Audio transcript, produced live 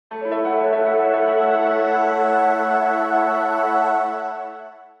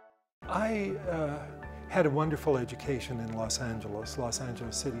had a wonderful education in Los Angeles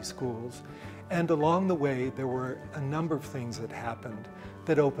City Schools, and along the way there were a number of things that happened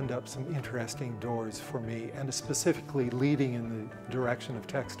that opened up some interesting doors for me, and specifically leading in the direction of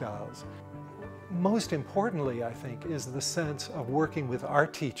textiles. Most importantly, I think, is the sense of working with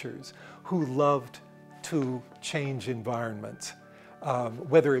art teachers who loved to change environments.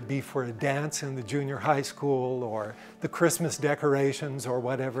 Whether it be for a dance in the junior high school or the Christmas decorations or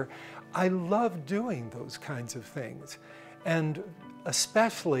whatever. I love doing those kinds of things. And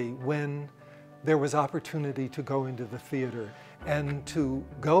especially when there was opportunity to go into the theater and to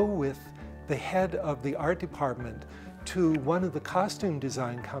go with the head of the art department to one of the costume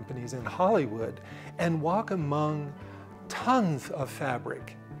design companies in Hollywood and walk among tons of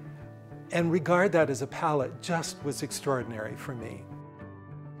fabric and regard that as a palette just was extraordinary for me.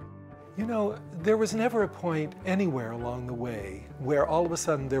 You know, there was never a point anywhere along the way where all of a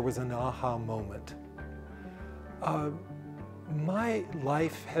sudden there was an aha moment. My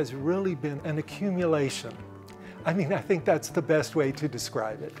life has really been an accumulation. I mean, I think that's the best way to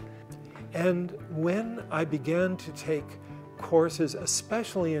describe it. And when I began to take courses,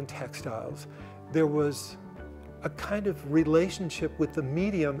 especially in textiles, there was a kind of relationship with the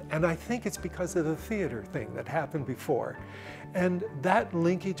medium, and I think it's because of the theater thing that happened before. And that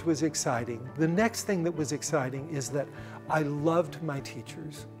linkage was exciting. The next thing that was exciting is that I loved my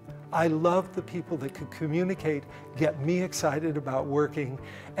teachers. I loved the people that could communicate, get me excited about working,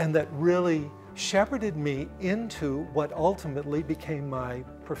 and that really shepherded me into what ultimately became my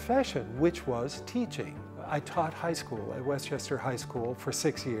profession, which was teaching. I taught high school at Westchester High School for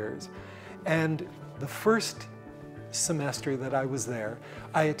 6 years, and the first semester that I was there,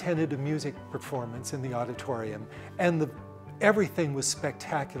 I attended a music performance in the auditorium, and everything was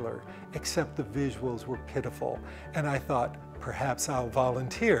spectacular, except the visuals were pitiful. And I thought, perhaps I'll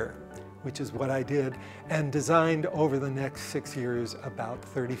volunteer, which is what I did, and designed over the next 6 years about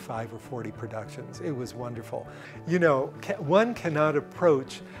 35 or 40 productions. It was wonderful. You know, one cannot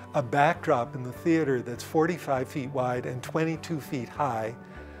approach a backdrop in the theater that's 45 feet wide and 22 feet high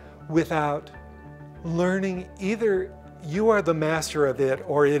without learning either you are the master of it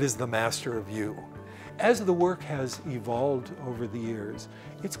or it is the master of you. As the work has evolved over the years,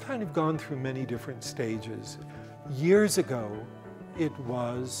 it's kind of gone through many different stages. Years ago, it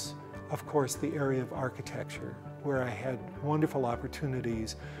was, of course, the area of architecture, where I had wonderful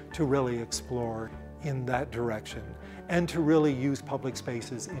opportunities to really explore in that direction and to really use public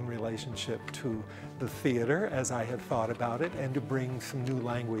spaces in relationship to the theater as I had thought about it, and to bring some new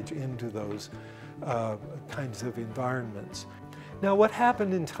language into those kinds of environments. Now, what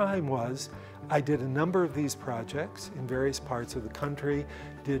happened in time was I did a number of these projects in various parts of the country,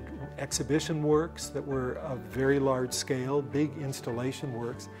 did exhibition works that were of very large scale, big installation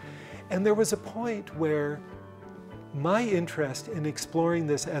works, and there was a point where my interest in exploring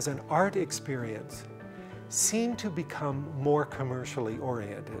this as an art experience seemed to become more commercially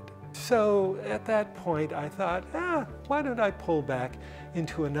oriented. So at that point I thought, why don't I pull back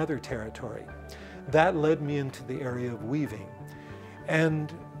into another territory? That led me into the area of weaving.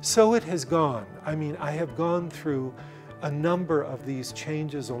 And so it has gone. I mean, I have gone through a number of these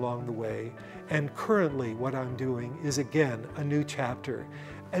changes along the way, and currently what I'm doing is again a new chapter.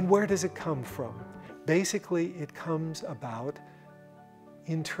 And where does it come from? Basically, it comes about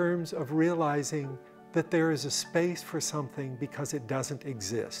in terms of realizing that there is a space for something because it doesn't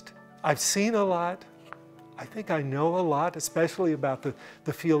exist. I've seen a lot. I think I know a lot, especially about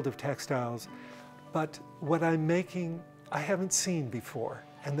the field of textiles, but what I'm making I haven't seen before,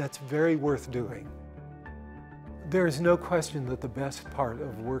 and that's very worth doing. There is no question that the best part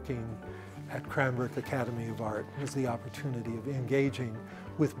of working at Cranbrook Academy of Art was the opportunity of engaging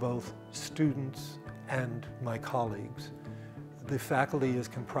with both students and my colleagues. The faculty is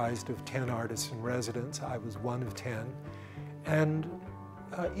comprised of 10 artists in residence. I was one of 10, and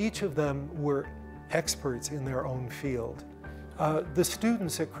each of them were experts in their own field. The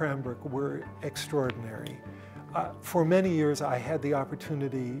students at Cranbrook were extraordinary. For many years, I had the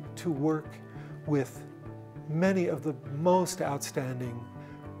opportunity to work with many of the most outstanding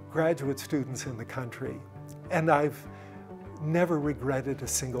graduate students in the country, and I've never regretted a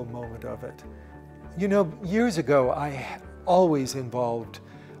single moment of it. You know, years ago, I always involved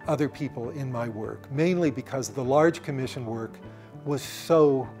other people in my work, mainly because the large commission work was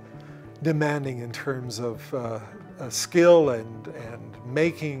so demanding in terms of skill and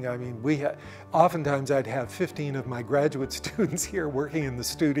making. I mean, oftentimes I'd have 15 of my graduate students here working in the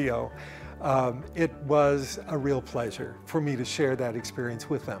studio. It was a real pleasure for me to share that experience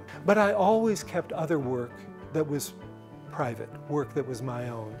with them. But I always kept other work that was private, work that was my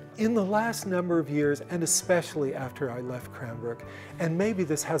own. In the last number of years, and especially after I left Cranbrook, and maybe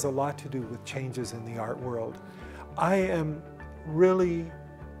this has a lot to do with changes in the art world, I am really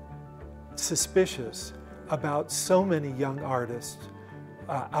suspicious about so many young artists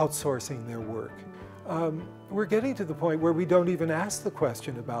outsourcing their work. We're getting to the point where we don't even ask the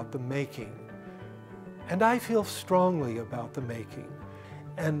question about the making. And I feel strongly about the making.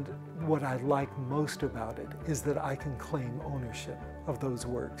 And what I like most about it is that I can claim ownership of those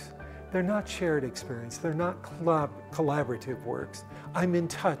works. They're not shared experience, they're not collaborative works. I'm in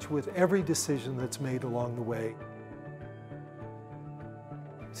touch with every decision that's made along the way.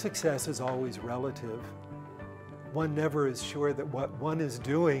 Success is always relative. One never is sure that what one is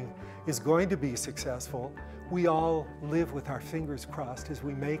doing is going to be successful. We all live with our fingers crossed as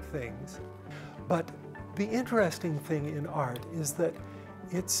we make things. But the interesting thing in art is that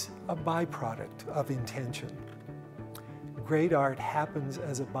it's a byproduct of intention. Great art happens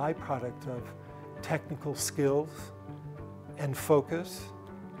as a byproduct of technical skills and focus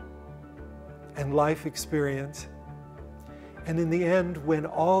and life experience. And in the end, when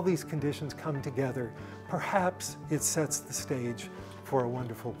all these conditions come together, perhaps it sets the stage for a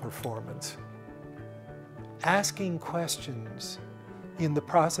wonderful performance. Asking questions in the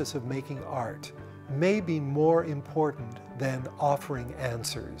process of making art may be more important than offering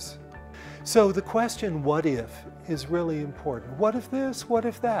answers. So the question, what if, is really important. What if this? What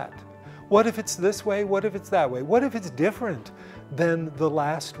if that? What if it's this way? What if it's that way? What if it's different than the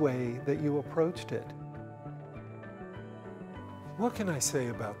last way that you approached it? What can I say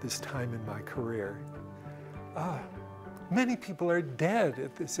about this time in my career? Many people are dead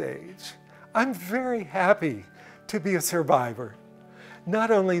at this age. I'm very happy to be a survivor.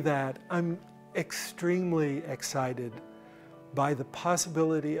 Not only that, I'm extremely excited by the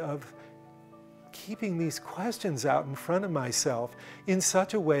possibility of keeping these questions out in front of myself in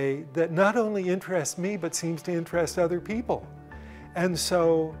such a way that not only interests me, but seems to interest other people. And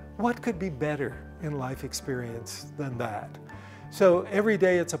so, what could be better in life experience than that? So every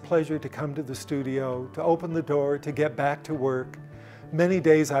day it's a pleasure to come to the studio, to open the door, to get back to work. Many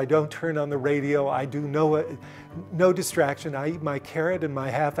days I don't turn on the radio, I do no distraction. I eat my carrot and my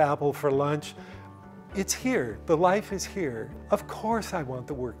half apple for lunch. It's here, the life is here. Of course I want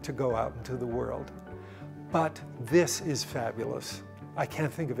the work to go out into the world. But this is fabulous. I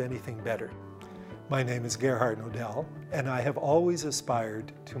can't think of anything better. My name is Gerhardt Knodel, and I have always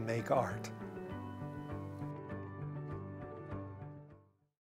aspired to make art.